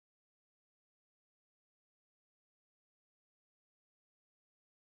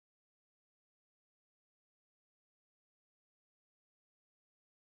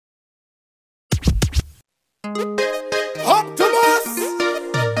Optimus!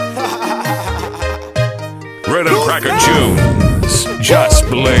 Riddimcracker Chunes, just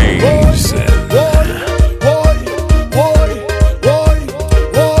blaze.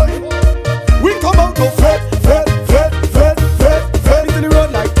 We come out to Fete in the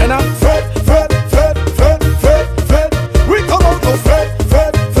road like tenor. Fete. We come out to Fete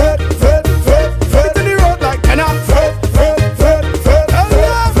in the road like tenor.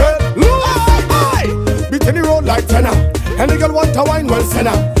 Beat in the road like tenor. And the girl want to wine well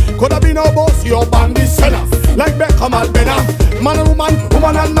senna. Coulda been a boss, your band is senna. Like Beckham and Benna. Man and woman,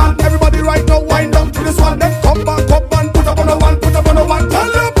 woman and man. Everybody right now wind down to this one. Then come back up and put up on a one. Tell them put up on a one.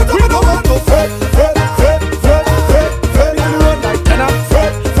 To Fete in the road like tenor.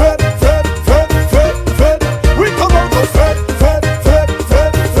 Fete. We come out to Fete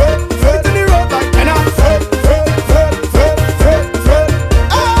in the road like tenor. Fete.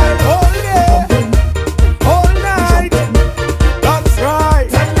 All night. That's right.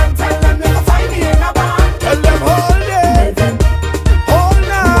 Tell them you can find me in a band. Tell them all day, all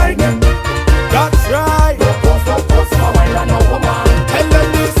night. That's right. Tell them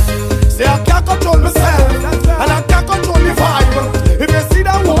this. Say I can't control myself and I can't control the vibe. If you see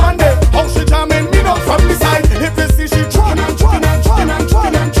that woman there, how she jamming me down from the side. If you see she trying,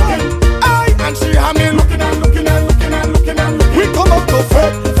 aye, and she have me looking and looking. We come out to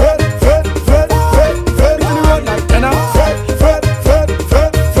Fete in the road like tenor. Fete.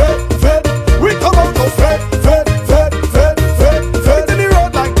 We come out to Fete in the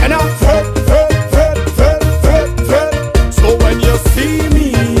road like tenor. So when you see me,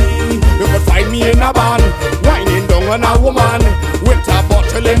 you can find me in a band, whining down on a woman with a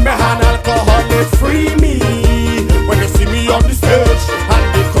bottle in my hand. Alcohol is free me. When you see me on the stage and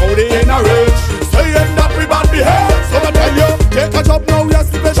the crowd in a rage, saying that we bad behave. So I tell you, take a job now,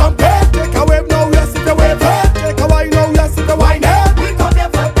 yes, if you champagne. Take a wave now, yes, if you wave head. Take a wine now, yes, if you wine head. We come there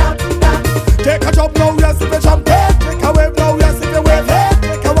for that. Take a job now, yes, if you champagne. Take a wave now, yes, if you wave head.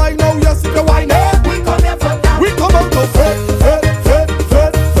 Take a wine now, yes, if you wine head. We come there for that. We come out to Fete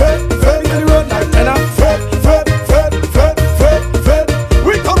in the road like tenor. Fete.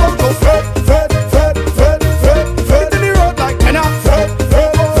 We come out to Fete in the road like tenor. Fete.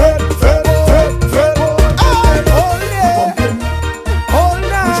 All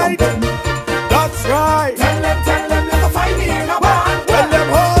night. That's right. Tell them you can find me in a band. Tell them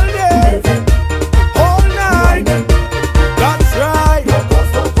all day, all night. That's right.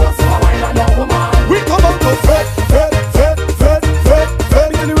 We come out to Fete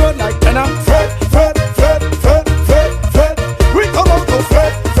in the road like tenor. Fete. We come out to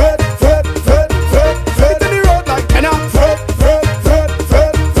Fete in the road like tenor.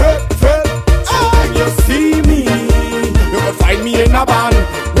 So when you see me, you can find me in a band,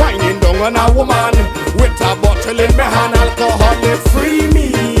 whining down on a woman with a bottle in my hand. Alcohol is free me.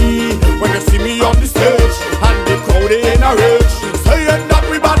 When you see me on the stage and the crowd in a rage,